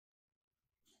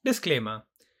Disclaimer: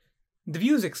 the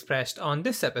views expressed on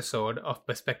this episode of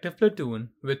Perspective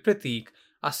Platoon with Prateek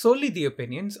are solely the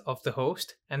opinions of the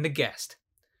host and the guest.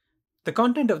 The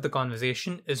content of the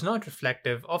conversation is not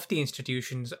reflective of the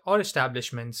institutions or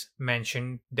establishments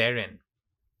mentioned therein.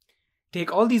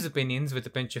 Take all these opinions with a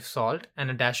pinch of salt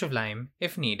and a dash of lime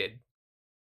if needed.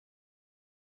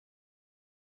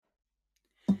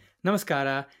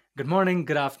 Namaskara, good morning,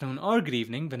 good afternoon, or good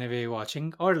evening, whenever you're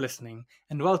watching or listening,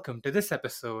 and welcome to this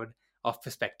episode of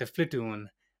Perspective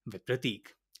Platoon with Prateek.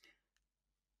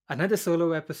 Another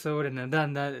solo episode and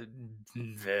another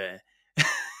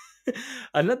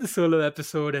solo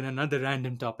episode and another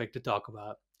random topic to talk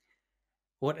about.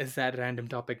 What is that random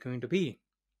topic going to be?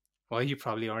 Well, you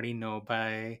probably already know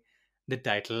by the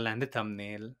title and the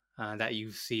thumbnail that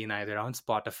you've seen either on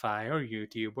Spotify or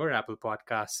YouTube or Apple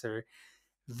Podcasts or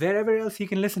wherever else you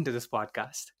can listen to this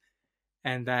podcast.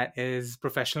 And that is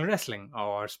professional wrestling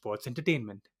or sports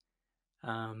entertainment.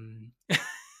 Um,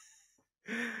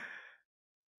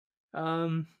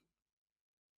 um,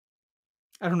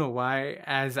 I don't know why,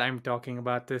 as I'm talking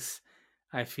about this,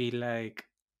 I feel like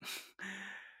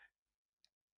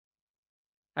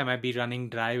I might be running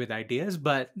dry with ideas,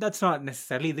 but that's not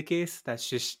necessarily the case. That's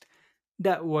just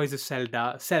that voice of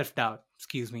self doubt,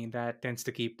 excuse me, that tends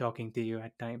to keep talking to you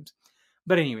at times.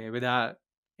 But anyway, without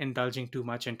indulging too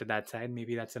much into that side,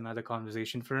 maybe that's another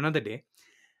conversation for another day.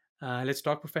 Let's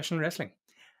talk professional wrestling.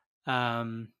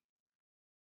 Um,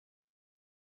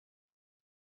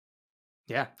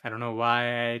 yeah, I don't know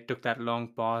why I took that long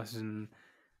pause and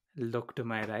looked to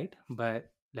my right,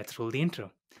 but let's roll the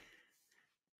intro.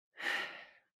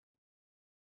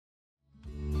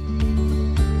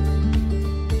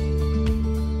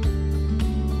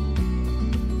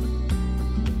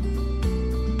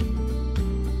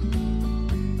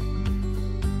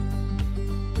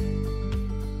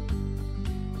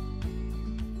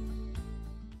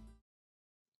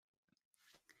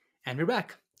 And we're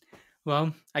back.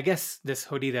 Well, I guess this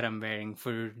hoodie that I'm wearing,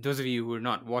 for those of you who are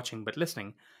not watching but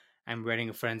listening, I'm wearing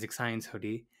a forensic science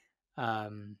hoodie,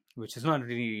 which is not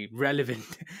really relevant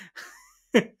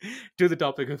to the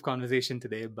topic of conversation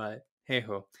today, but hey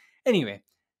ho. Anyway,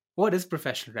 what is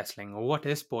professional wrestling or what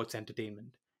is sports entertainment?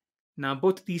 Now,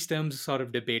 both of these terms are sort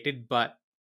of debated, but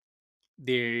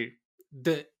the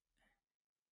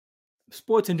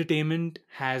sports entertainment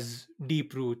has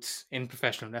deep roots in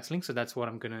professional wrestling, so that's what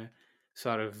I'm gonna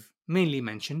sort of mainly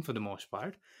mention for the most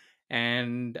part.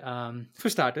 And for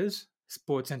starters,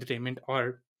 sports entertainment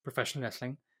or professional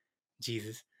wrestling,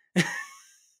 Jesus.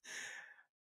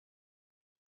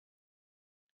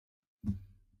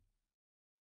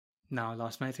 Now I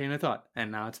lost my train of thought,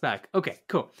 and now it's back. Okay,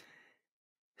 cool.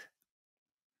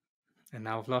 And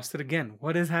now I've lost it again.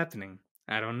 What is happening?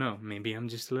 I don't know. Maybe I'm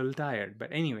just a little tired.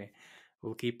 But anyway,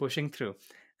 we'll keep pushing through.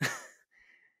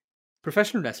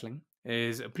 Professional wrestling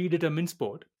is a predetermined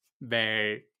sport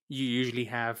where you usually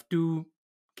have two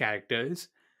characters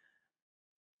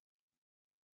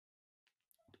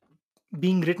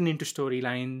being written into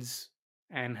storylines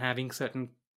and having certain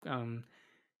um,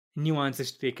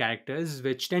 nuances to their characters,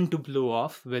 which tend to blow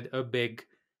off with a big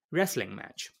wrestling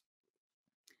match.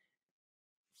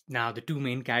 Now, the two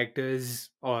main characters,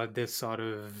 or this sort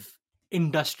of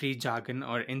industry jargon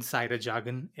or insider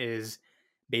jargon, is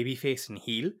babyface and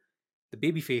heel. The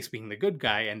babyface being the good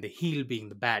guy and the heel being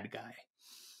the bad guy.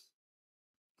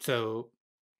 So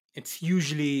it's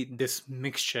usually this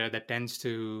mixture that tends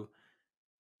to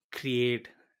create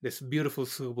this beautiful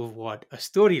soup of what a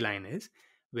storyline is,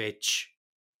 which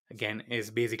again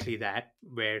is basically that,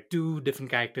 where two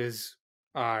different characters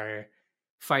are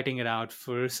fighting it out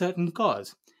for a certain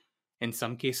cause. In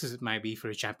some cases, it might be for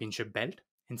a championship belt.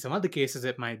 In some other cases,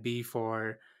 it might be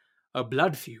for a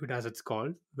blood feud, as it's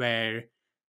called, where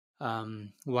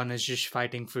one is just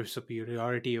fighting for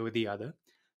superiority over the other.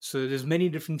 So there's many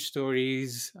different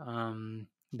stories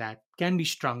that can be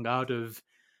strung out of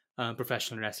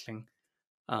professional wrestling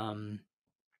um,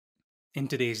 in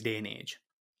today's day and age.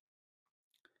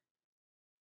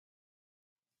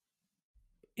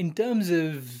 In terms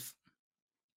of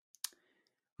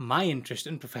my interest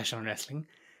in professional wrestling,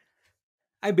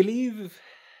 I believe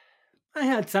I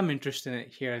had some interest in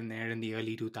it here and there in the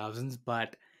early 2000s,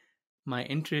 but my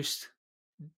interest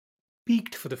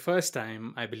peaked for the first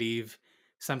time, I believe,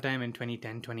 sometime in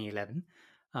 2010, 2011.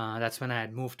 That's when I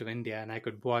had moved to India and I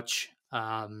could watch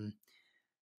WWE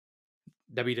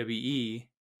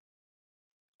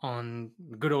on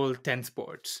good old 10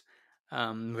 Sports,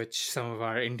 which some of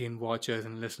our Indian watchers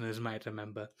and listeners might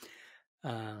remember,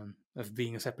 of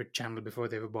being a separate channel before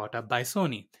they were bought up by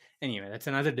Sony. Anyway, that's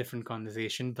another different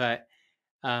conversation, but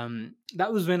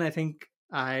that was when I think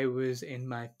I was in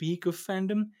my peak of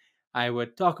fandom, I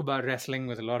would talk about wrestling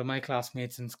with a lot of my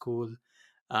classmates in school.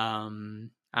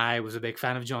 I was a big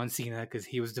fan of John Cena because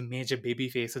he was the major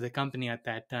babyface of the company at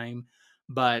that time.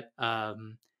 But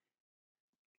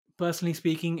personally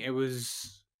speaking, it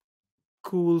was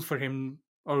cool for him,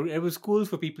 or it was cool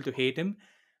for people to hate him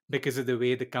because of the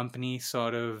way the company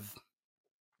sort of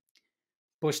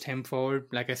pushed him forward.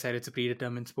 Like I said, it's a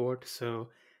predetermined sport. So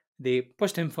they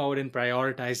pushed him forward and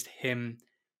prioritized him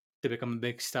to become a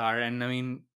big star. And I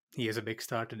mean, he is a big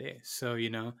star today. So,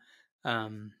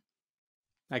 um,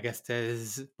 I guess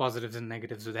there's positives and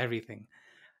negatives with everything.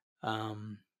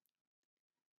 Um,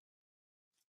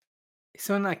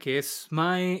 so in that case,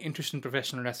 my interest in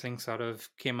professional wrestling sort of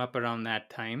came up around that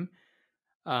time.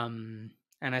 Um,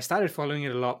 and I started following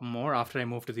it a lot more after I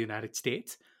moved to the United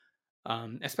States,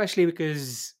 especially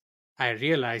because I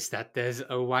realized that there's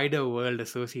a wider world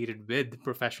associated with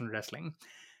professional wrestling,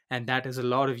 and that is a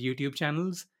lot of YouTube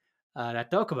channels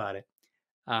that talk about it,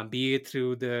 be it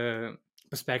through the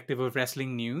perspective of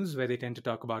wrestling news, where they tend to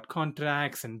talk about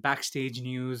contracts and backstage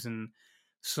news and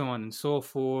so on and so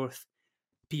forth,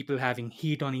 people having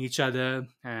heat on each other,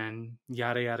 and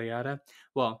yada, yada, yada.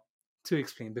 Well, to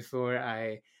explain, before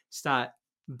I start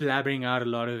blabbering out a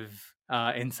lot of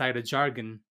insider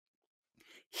jargon,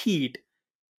 heat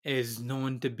is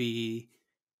known to be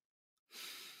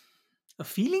a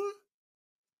feeling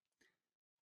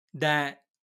that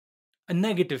a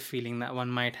negative feeling that one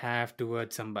might have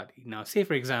towards somebody. Now, say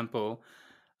for example,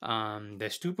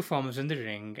 there's two performers in the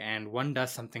ring, and one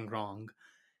does something wrong,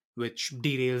 which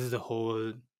derails the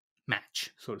whole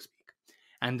match, so to speak,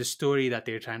 and the story that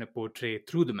they're trying to portray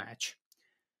through the match.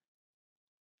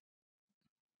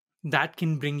 That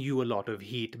can bring you a lot of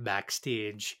heat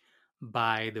backstage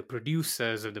by the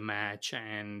producers of the match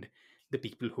and the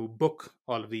people who book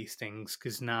all of these things,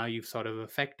 because now you've sort of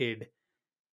affected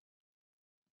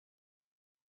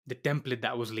the template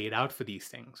that was laid out for these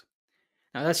things.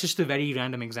 Now, that's just a very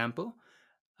random example.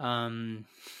 Um,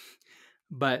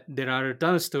 but there are a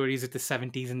ton of stories of the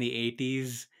 70s and the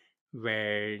 80s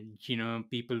where,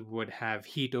 people would have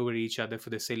heat over each other for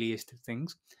the silliest of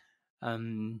things.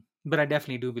 But I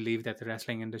definitely do believe that the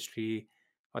wrestling industry,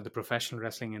 or the professional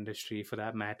wrestling industry for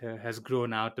that matter, has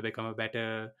grown out to become a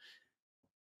better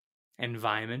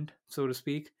environment, so to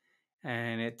speak.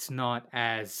 And it's not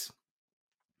as,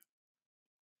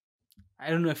 I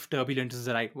don't know if turbulent is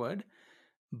the right word,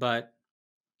 but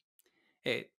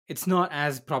it's not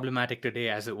as problematic today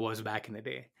as it was back in the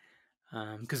day.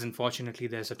 Because unfortunately,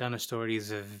 there's a ton of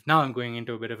stories of. Now I'm going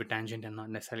into a bit of a tangent and not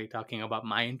necessarily talking about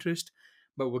my interest,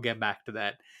 but we'll get back to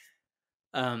that.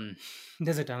 Um,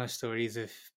 there's a ton of stories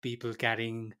of people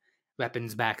carrying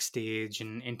weapons backstage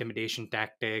and intimidation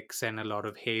tactics and a lot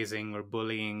of hazing or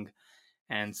bullying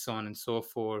and so on and so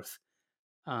forth.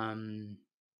 Um,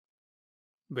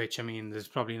 which, I mean, there's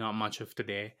probably not much of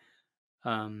today.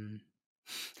 Um,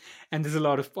 and there's a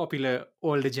lot of popular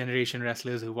older generation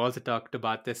wrestlers who've also talked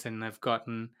about this and have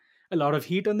gotten a lot of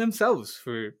heat on themselves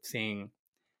for saying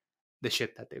the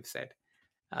shit that they've said.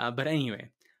 But anyway,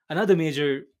 another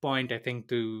major point I think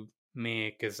to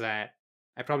make is that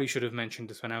I probably should have mentioned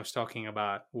this when I was talking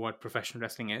about what professional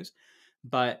wrestling is.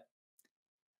 But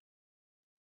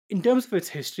in terms of its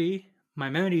history, my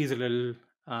memory is a little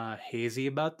hazy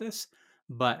about this.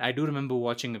 But I do remember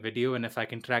watching a video, and if I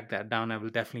can track that down, I will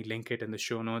definitely link it in the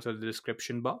show notes or the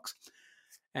description box.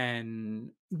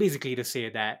 And basically, to say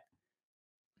that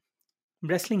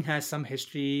wrestling has some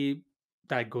history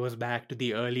that goes back to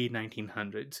the early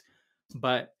 1900s,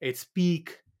 but its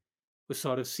peak was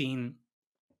sort of seen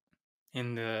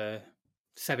in the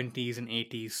 70s and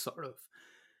 80s, sort of.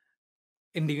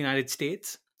 In the United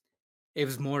States, it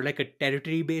was more like a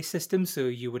territory based system. So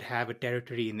you would have a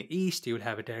territory in the East, you would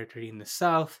have a territory in the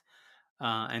South,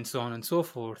 and so on and so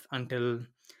forth, until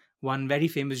one very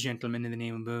famous gentleman in the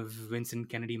name of Vincent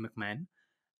Kennedy McMahon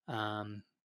um,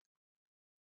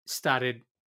 started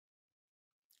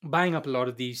buying up a lot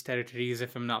of these territories,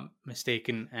 if I'm not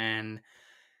mistaken, and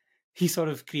he sort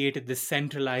of created this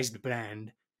centralized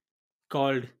brand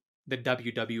called the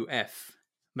WWF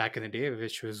back in the day,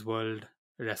 which was World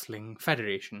Wrestling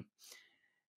Federation.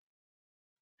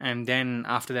 And then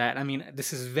after that, I mean,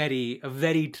 this is a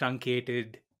very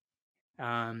truncated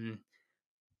um,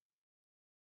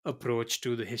 approach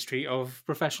to the history of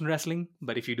professional wrestling.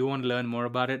 But if you do want to learn more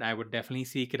about it, I would definitely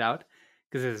seek it out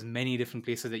because there's many different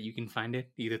places that you can find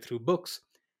it, either through books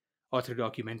or through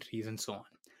documentaries and so on.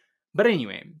 But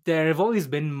anyway, there have always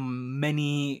been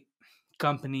many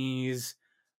companies,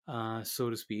 so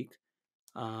to speak.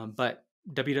 But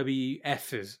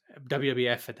WWF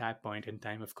at that point in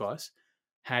time, of course,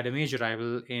 had a major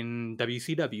rival in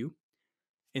WCW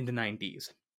in the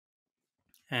 90s,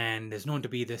 and is known to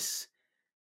be this.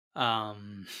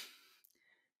 Um,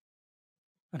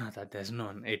 Not that there's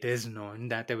known. It is known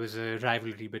that there was a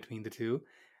rivalry between the two,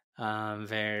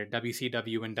 where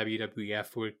WCW and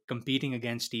WWF were competing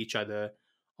against each other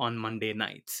on Monday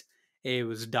nights. It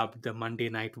was dubbed the Monday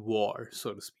Night War,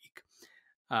 so to speak,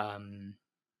 um,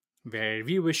 where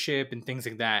viewership and things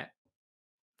like that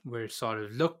were sort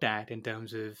of looked at in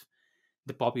terms of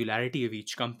the popularity of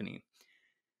each company.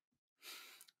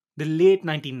 The late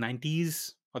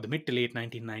 1990s, or the mid to late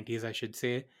 1990s, I should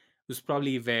say, was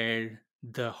probably where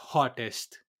the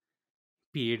hottest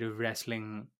period of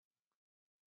wrestling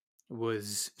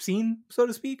was seen, so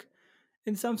to speak,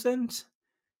 in some sense,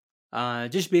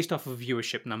 just based off of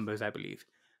viewership numbers, I believe,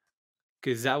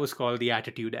 because that was called the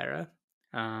Attitude Era,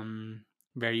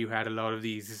 where you had a lot of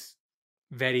these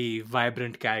very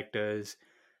vibrant characters,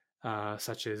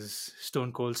 such as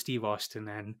Stone Cold Steve Austin,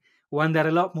 and one that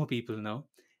a lot more people know,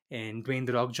 and Dwayne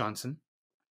The Rock Johnson,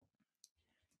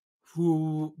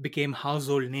 who became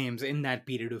household names in that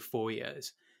period of 4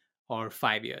 years or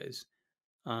 5 years.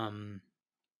 Um,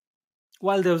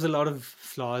 while there was a lot of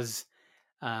flaws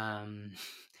um,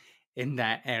 in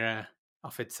that era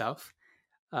of itself,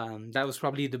 that was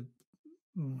probably the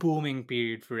booming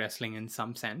period for wrestling in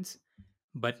some sense.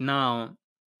 But now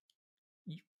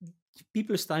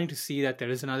people are starting to see that there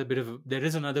is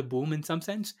another boom in some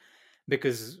sense,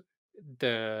 because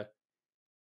the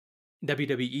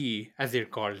WWE, as they're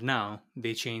called now,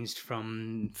 they changed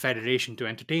from federation to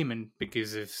entertainment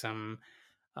because of some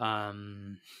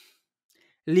um,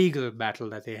 legal battle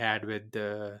that they had with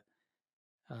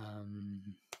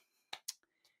um,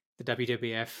 the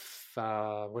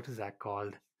WWF. What is that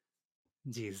called?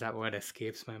 Geez, that word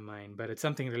escapes my mind, but it's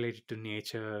something related to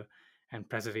nature and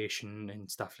preservation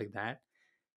and stuff like that.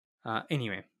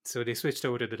 Anyway, so they switched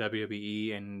over to the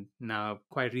WWE, and now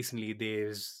quite recently there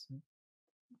is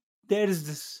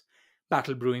this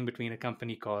battle brewing between a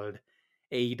company called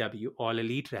AEW, All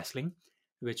Elite Wrestling,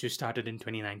 which was started in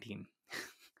 2019.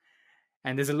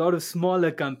 And there's a lot of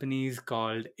smaller companies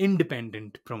called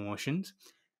independent promotions,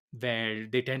 where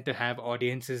they tend to have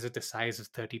audiences at the size of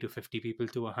 30 to 50 people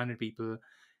to 100 people,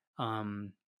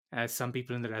 um, as some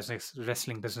people in the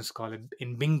wrestling business call it,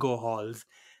 in bingo halls,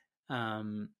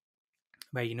 um,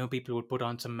 where people would put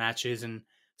on some matches and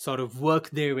sort of work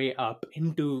their way up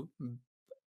into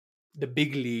the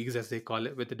big leagues, as they call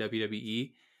it, with the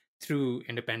WWE through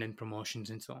independent promotions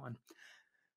and so on.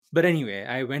 But anyway,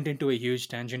 I went into a huge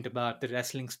tangent about the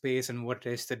wrestling space and what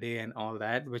it is today and all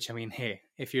that, which, I mean, hey,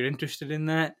 if you're interested in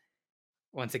that,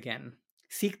 once again,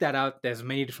 seek that out. There's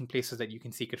many different places that you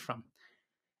can seek it from.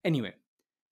 Anyway,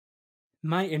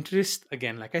 my interest,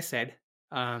 again, like I said,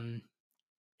 um,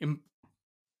 im-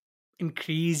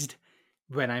 increased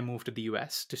when I moved to the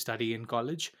US to study in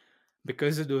college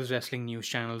because of those wrestling news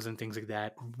channels and things like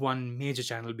that. One major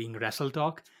channel being Wrestle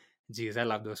Talk. Geez, I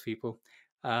love those people.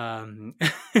 I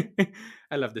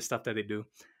love the stuff that they do.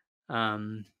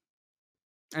 Um,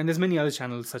 and there's many other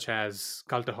channels such as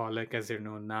Cultaholic, as they're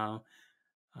known now,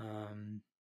 um,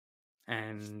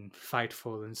 and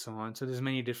Fightful, and so on. So there's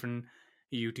many different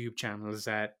YouTube channels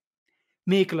that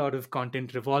make a lot of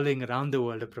content revolving around the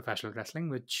world of professional wrestling,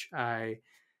 which I,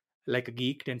 like a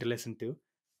geek, tend to listen to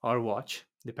or watch,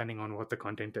 depending on what the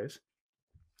content is.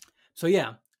 So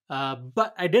yeah,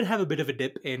 but I did have a bit of a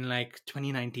dip in like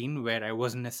 2019 where I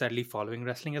wasn't necessarily following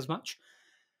wrestling as much.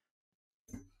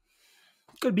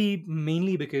 Could be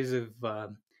mainly because of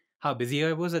how busy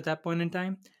I was at that point in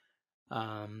time,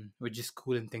 with just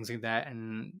school and things like that.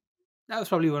 And that was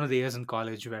probably one of the years in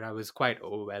college where I was quite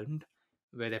overwhelmed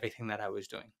with everything that I was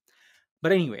doing.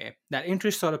 But anyway, that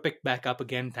interest sort of picked back up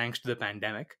again thanks to the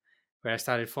pandemic, where I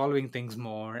started following things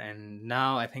more. And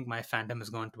now I think my fandom has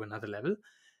gone to another level.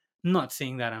 Not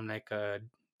saying that I'm like a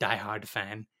diehard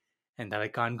fan and that I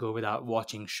can't go without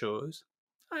watching shows.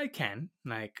 I can.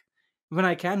 Like, when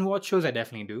I can watch shows, I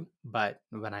definitely do. But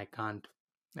when I can't,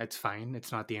 it's fine.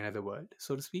 It's not the end of the world,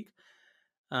 so to speak.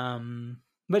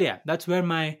 But yeah, that's where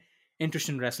my interest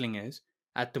in wrestling is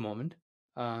at the moment.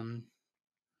 Um,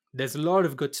 there's a lot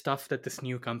of good stuff that this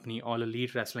new company, All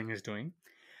Elite Wrestling, is doing.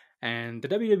 And the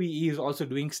WWE is also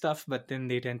doing stuff, but then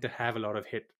they tend to have a lot of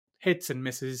hits and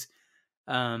misses,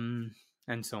 um,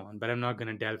 and so on. But I'm not going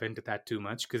to delve into that too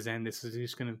much, because then this is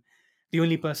just going to, the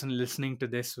only person listening to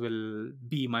this will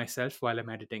be myself while I'm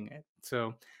editing it.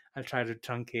 So I'll try to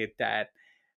truncate that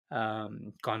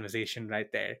conversation right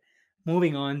there.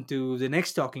 Moving on to the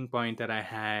next talking point that I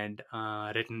had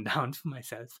written down for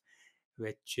myself,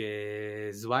 which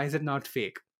is, why is it not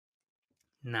fake?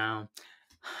 Now,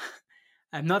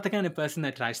 I'm not the kind of person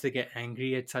that tries to get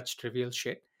angry at such trivial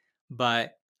shit,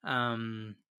 but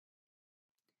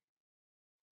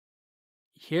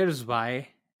here's why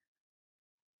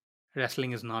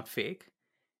wrestling is not fake,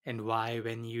 and why,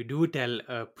 when you do tell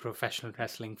a professional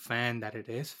wrestling fan that it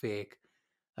is fake,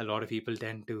 a lot of people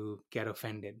tend to get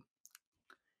offended.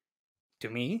 To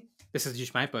me, this is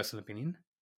just my personal opinion.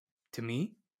 To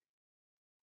me,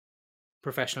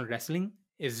 professional wrestling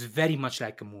is very much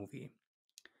like a movie.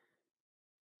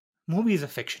 Movies are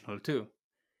fictional too.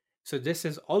 So this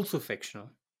is also fictional.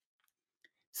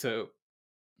 So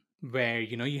where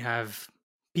you have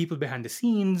people behind the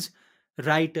scenes,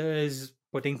 writers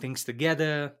putting things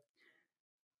together,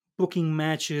 booking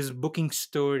matches, booking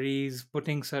stories,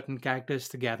 putting certain characters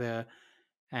together,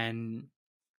 and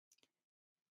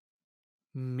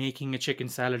making a chicken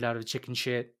salad out of chicken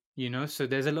shit. So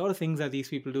there's a lot of things that these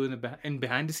people do in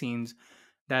behind the scenes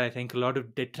that I think a lot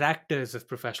of detractors of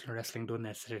professional wrestling don't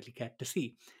necessarily get to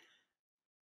see.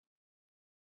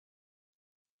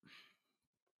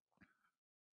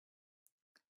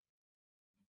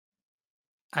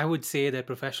 I would say that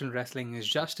professional wrestling is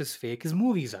just as fake as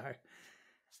movies are.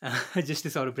 Just to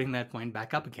sort of bring that point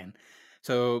back up again.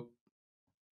 So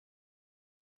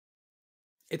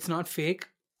it's not fake,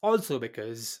 also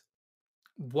because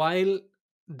while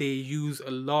they use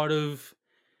a lot of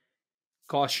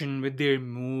caution with their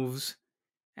moves,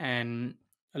 and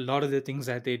a lot of the things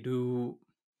that they do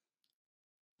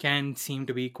can seem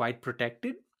to be quite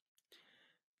protected,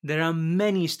 there are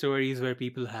many stories where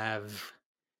people have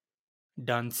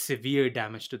done severe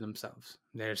damage to themselves.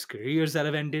 There's careers that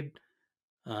have ended.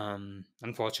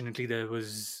 Unfortunately, there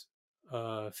was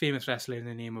a famous wrestler in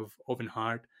the name of Owen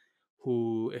Hart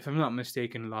who, if I'm not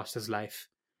mistaken, lost his life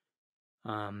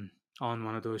um, on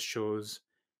one of those shows.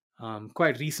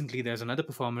 Quite recently, there's another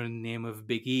performer in the name of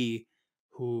Big E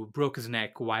who broke his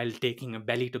neck while taking a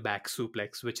belly to back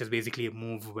suplex, which is basically a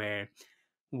move where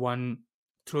one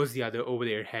throws the other over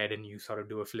their head and you sort of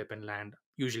do a flip and land,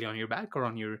 usually on your back or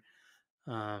on your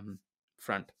um,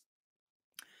 front.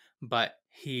 But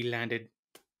he landed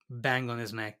bang on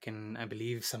his neck, and I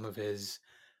believe some of his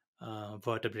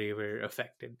vertebrae were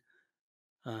affected.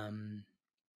 Um,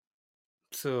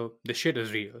 so the shit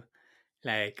is real.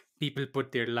 Like, people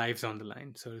put their lives on the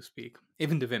line, so to speak.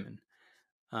 Even the women,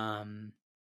 um,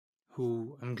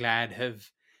 who I'm glad have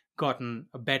gotten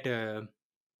a better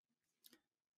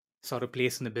sort of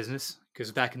place in the business,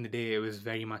 because back in the day it was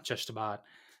very much just about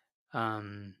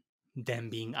um, them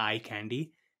being eye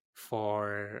candy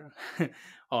for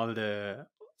all the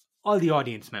all the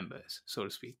audience members, so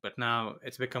to speak. But now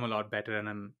it's become a lot better, and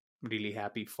I'm really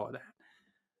happy for that,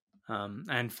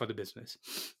 and for the business.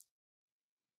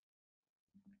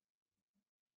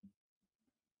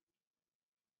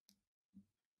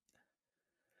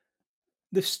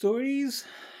 The stories,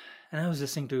 and I was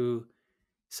listening to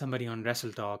somebody on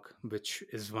Wrestle Talk, which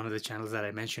is one of the channels that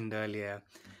I mentioned earlier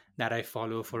that I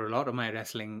follow for a lot of my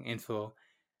wrestling info,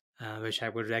 which I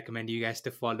would recommend you guys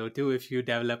to follow too if you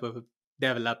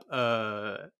develop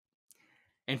a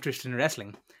interest in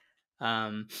wrestling.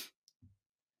 Um,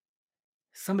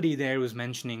 Somebody there was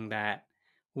mentioning that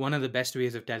one of the best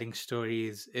ways of telling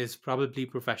stories is probably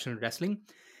professional wrestling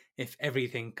if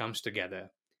everything comes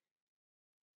together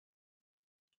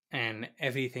and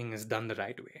everything is done the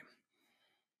right way.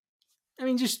 I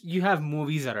mean, just you have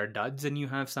movies that are duds, and you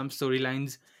have some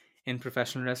storylines in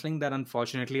professional wrestling that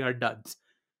unfortunately are duds.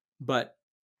 But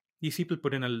these people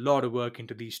put in a lot of work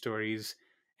into these stories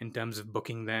in terms of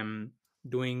booking them,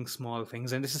 doing small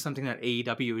things. And this is something that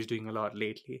AEW is doing a lot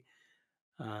lately.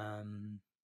 Um,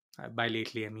 by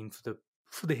lately, I mean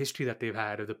for the history that they've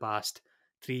had of the past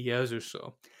 3 years or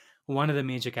so. One of the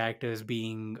major characters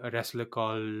being a wrestler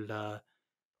called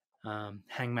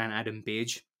Hangman Adam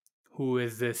Page, who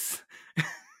is this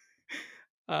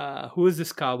who is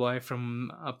this cowboy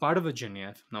from a part of Virginia,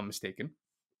 if I'm not mistaken,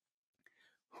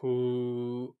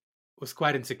 who was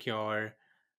quite insecure,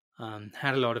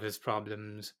 had a lot of his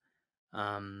problems,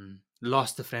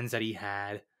 lost the friends that he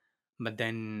had, but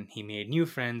then he made new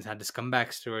friends, had this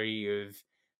comeback story of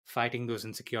fighting those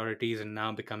insecurities and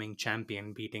now becoming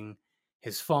champion, beating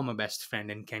his former best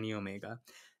friend in Kenny Omega.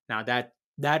 Now that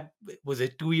was a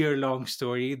 2 year long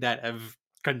story that I've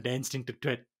condensed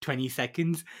into 20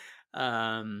 seconds. So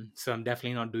I'm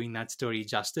definitely not doing that story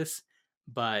justice,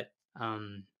 but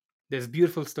there's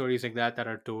beautiful stories like that that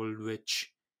are told,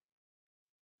 which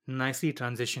nicely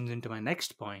transitions into my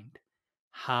next point.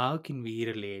 How can we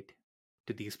relate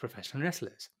to these professional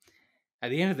wrestlers? At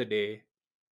the end of the day,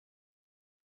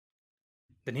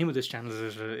 the name of this channel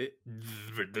is.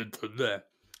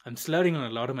 I'm slurring on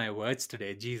a lot of my words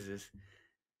today, Jesus.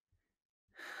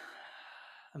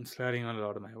 I'm slurring on a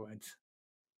lot of my words.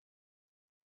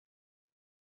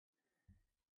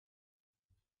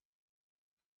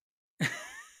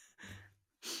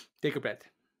 Take a breath.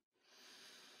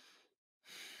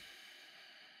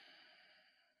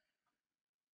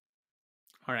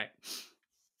 All right.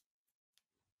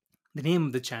 The name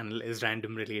of the channel is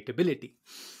Random Relatability.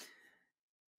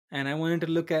 And I wanted to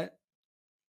look at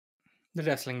the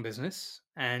wrestling business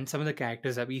and some of the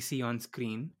characters that we see on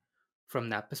screen from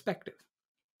that perspective.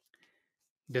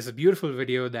 There's a beautiful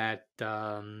video that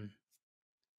a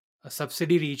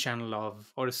subsidiary channel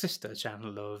of, or a sister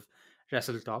channel of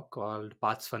Wrestle Talk called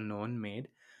Paths Unknown made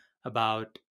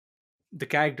about the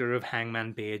character of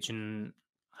Hangman Page and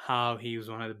how he was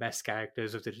one of the best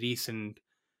characters of the recent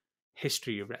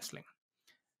history of wrestling.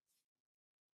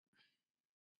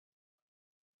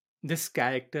 This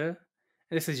character,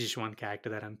 this is just one character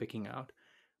that I'm picking out,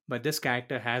 but this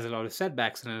character has a lot of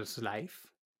setbacks in his life,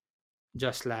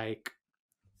 just like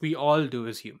we all do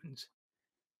as humans.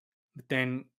 But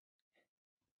then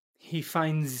he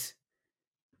finds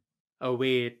a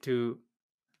way to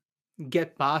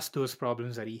get past those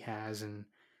problems that he has and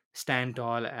stand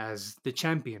tall as the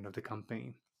champion of the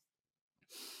company.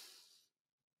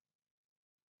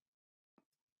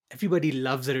 Everybody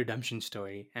loves a redemption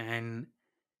story, and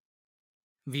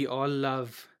we all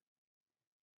love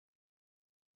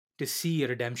to see a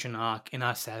redemption arc in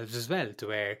ourselves as well, to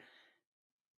where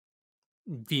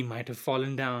we might have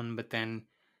fallen down, but then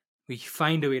we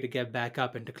find a way to get back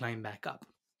up and to climb back up.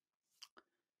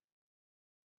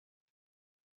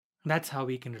 That's how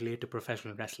we can relate to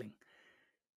professional wrestling.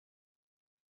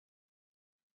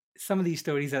 Some of these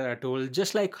stories that are told,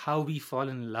 just like how we fall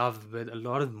in love with a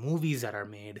lot of movies that are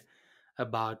made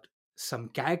about some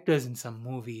characters in some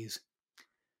movies,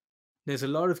 there's a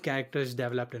lot of characters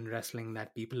developed in wrestling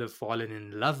that people have fallen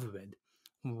in love with.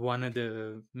 One of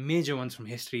the major ones from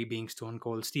history being Stone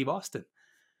Cold Steve Austin.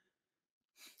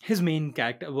 His main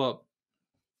character, well,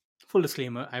 full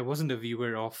disclaimer, I wasn't a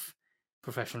viewer of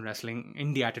professional wrestling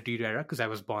in the Attitude Era because I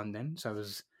was born then. So I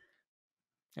was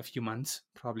a few months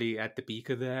probably at the peak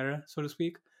of the era, so to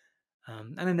speak.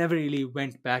 And I never really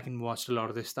went back and watched a lot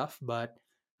of this stuff, but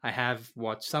I have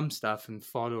watched some stuff and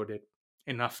followed it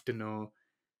enough to know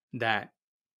that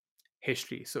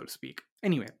history, so to speak.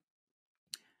 Anyway,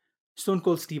 Stone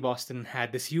Cold Steve Austin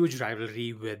had this huge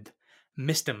rivalry with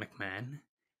Mr. McMahon,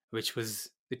 which was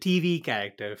the TV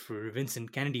character for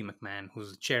Vincent Kennedy McMahon,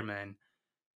 who's the chairman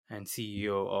and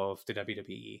CEO of the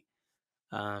WWE.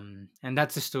 And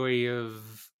that's the story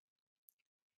of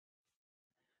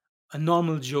a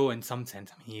normal Joe in some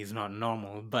sense. I mean, he's not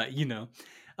normal, but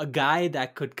a guy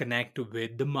that could connect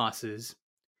with the masses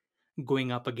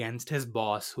going up against his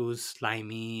boss who's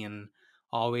slimy and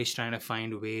always trying to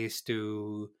find ways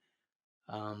to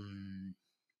um,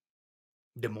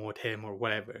 demote him or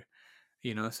whatever.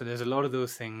 So there's a lot of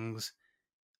those things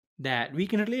that we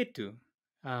can relate to.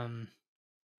 Um,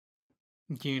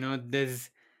 there's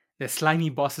slimy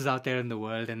bosses out there in the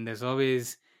world, and there's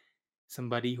always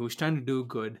somebody who's trying to do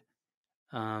good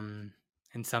um,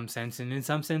 in some sense, and in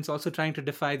some sense also trying to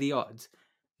defy the odds,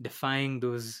 defying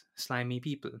those slimy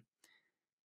people.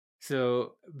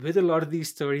 So with a lot of these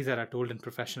stories that are told in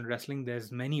professional wrestling,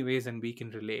 there's many ways and we can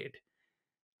relate.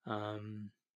 Um,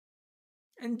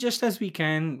 and just as we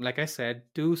can, like I said,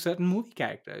 to certain movie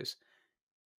characters.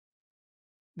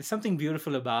 There's something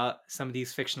beautiful about some of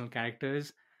these fictional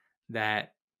characters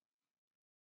that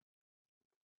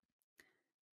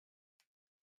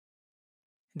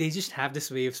they just have this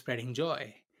way of spreading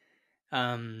joy.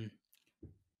 Um,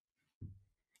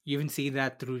 you even see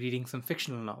that through reading some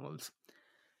fictional novels,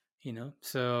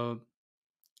 So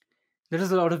there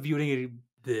is a lot of beauty.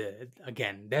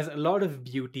 Again, there's a lot of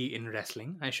beauty in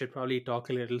wrestling. I should probably talk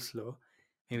a little slow.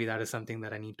 Maybe that is something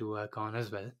that I need to work on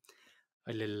as well.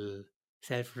 A little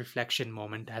self reflection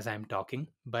moment as I'm talking.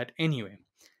 But anyway,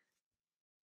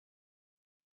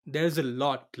 there's a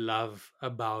lot to love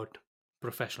about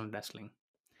professional wrestling.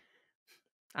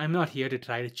 I'm not here to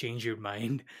try to change your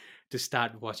mind to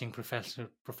start watching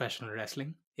professional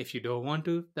wrestling. If you don't want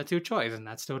to, that's your choice, and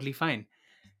that's totally fine.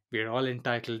 We're all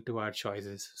entitled to our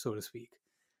choices, so to speak.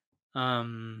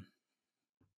 Um,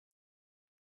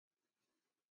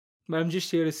 but I'm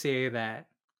just here to say that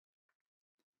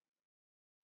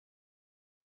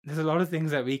there's a lot of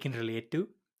things that we can relate to,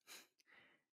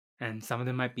 and some of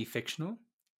them might be fictional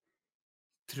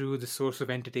through the source of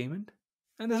entertainment.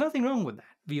 And there's nothing wrong with that.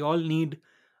 We all need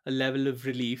a level of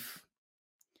relief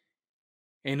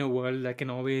in a world that can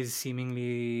always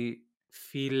seemingly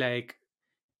feel like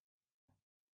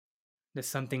there's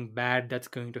something bad that's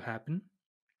going to happen.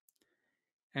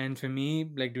 And for me,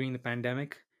 like during the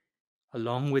pandemic,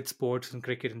 along with sports and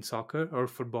cricket and soccer, or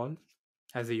football,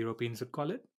 as the Europeans would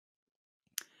call it.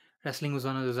 Wrestling was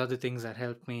one of those other things that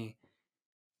helped me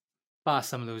pass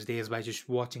some of those days by just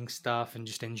watching stuff and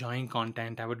just enjoying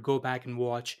content. I would go back and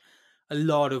watch a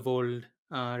lot of old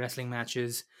wrestling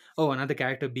matches. Oh, another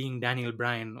character being Daniel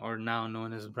Bryan, or now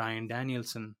known as Bryan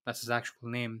Danielson. That's his actual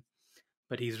name.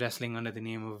 But he's wrestling under the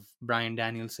name of Bryan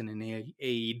Danielson in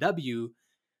AEW,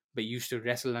 but used to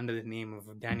wrestle under the name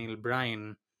of Daniel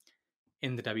Bryan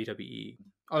in the WWE.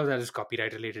 All of that is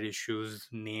copyright related issues,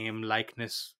 name,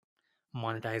 likeness,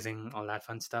 monetizing, all that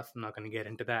fun stuff. I'm not going to get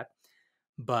into that.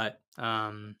 But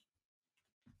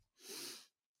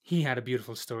he had a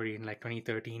beautiful story in like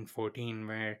 2013, 14,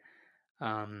 where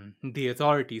the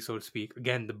authority, so to speak,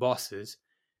 again, the bosses,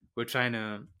 were trying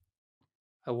to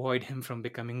avoid him from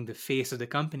becoming the face of the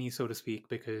company, so to speak,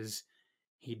 because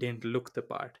he didn't look the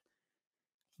part.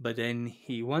 But then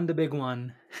he won the big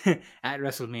one at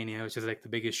WrestleMania, which is like the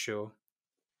biggest show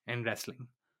in wrestling,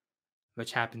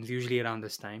 which happens usually around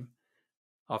this time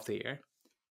of the year.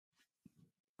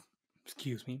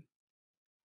 Excuse me.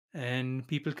 And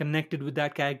people connected with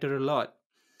that character a lot.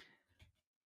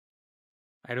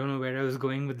 I don't know where I was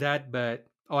going with that, but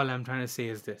all I'm trying to say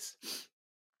is this.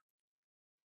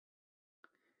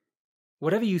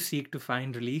 Whatever you seek to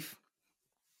find relief,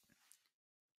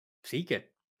 seek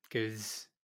it, because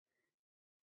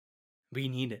we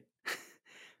need it.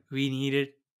 We need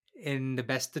it in the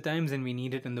best of times, and we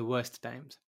need it in the worst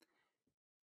times.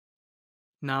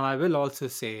 Now, I will also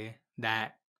say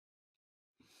that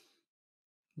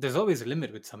there's always a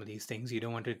limit with some of these things. You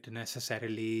don't want it to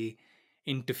necessarily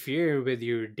interfere with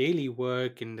your daily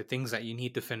work and the things that you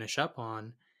need to finish up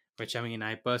on, which, I mean,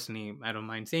 I personally, I don't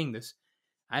mind saying this.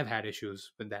 I've had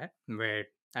issues with that, where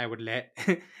I would let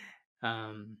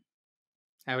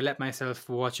I would let myself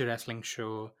watch a wrestling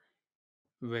show,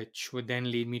 which would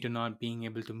then lead me to not being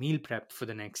able to meal prep for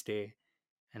the next day.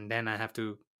 And then I have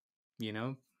to,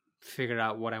 figure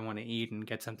out what I want to eat and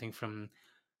get something from,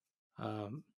 a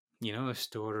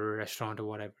store or a restaurant or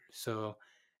whatever. So,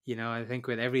 I think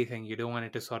with everything, you don't want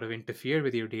it to sort of interfere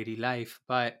with your daily life.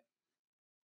 But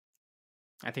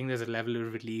I think there's a level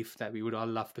of relief that we would all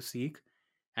love to seek.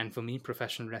 And for me,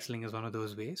 professional wrestling is one of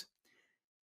those ways.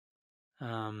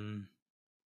 And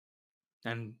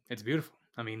it's beautiful.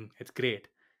 I mean, it's great.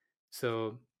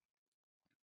 So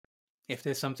if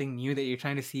there's something new that you're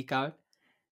trying to seek out,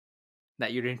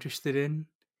 that you're interested in,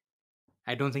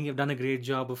 I don't think you've done a great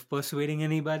job of persuading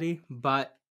anybody,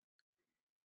 but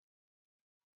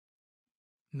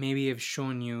maybe I've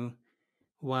shown you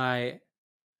why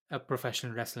a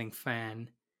professional wrestling fan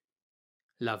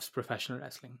loves professional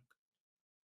wrestling.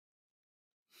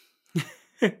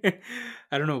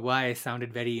 I don't know why I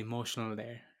sounded very emotional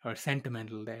there or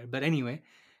sentimental there, but anyway,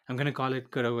 I'm going to call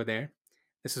it good over there.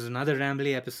 This is another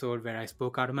rambly episode where I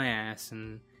spoke out of my ass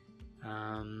and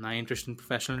my interest in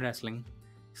professional wrestling.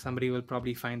 Somebody will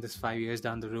probably find this 5 years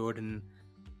down the road and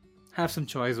have some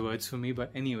choice words for me,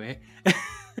 but anyway,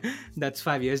 that's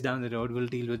 5 years down the road. We'll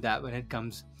deal with that when it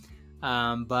comes.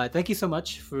 But thank you so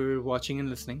much for watching and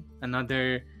listening.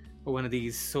 Another one of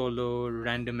these solo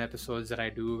random episodes that I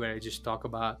do where I just talk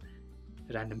about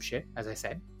random shit, as I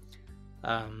said.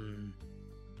 I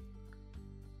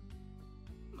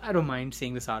don't mind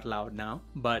saying this out loud now,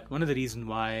 but one of the reasons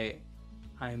why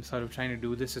I'm sort of trying to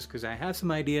do this is because I have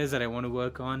some ideas that I want to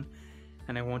work on,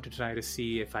 and I want to try to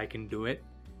see if I can do it,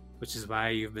 which is why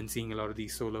you've been seeing a lot of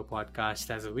these solo podcasts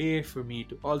as a way for me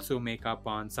to also make up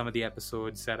on some of the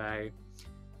episodes that I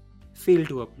failed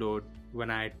to upload when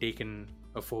I had taken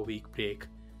a 4-week break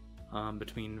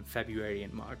between February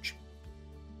and March.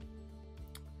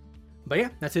 But yeah,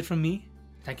 that's it from me.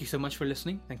 Thank you so much for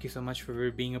listening. Thank you so much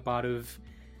for being a part of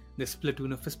this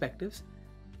platoon of perspectives.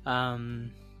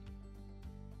 And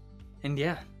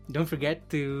yeah, don't forget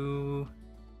to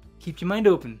keep your mind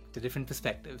open to different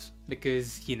perspectives,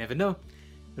 because you never know,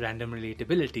 random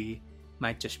relatability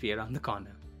might just be around the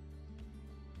corner.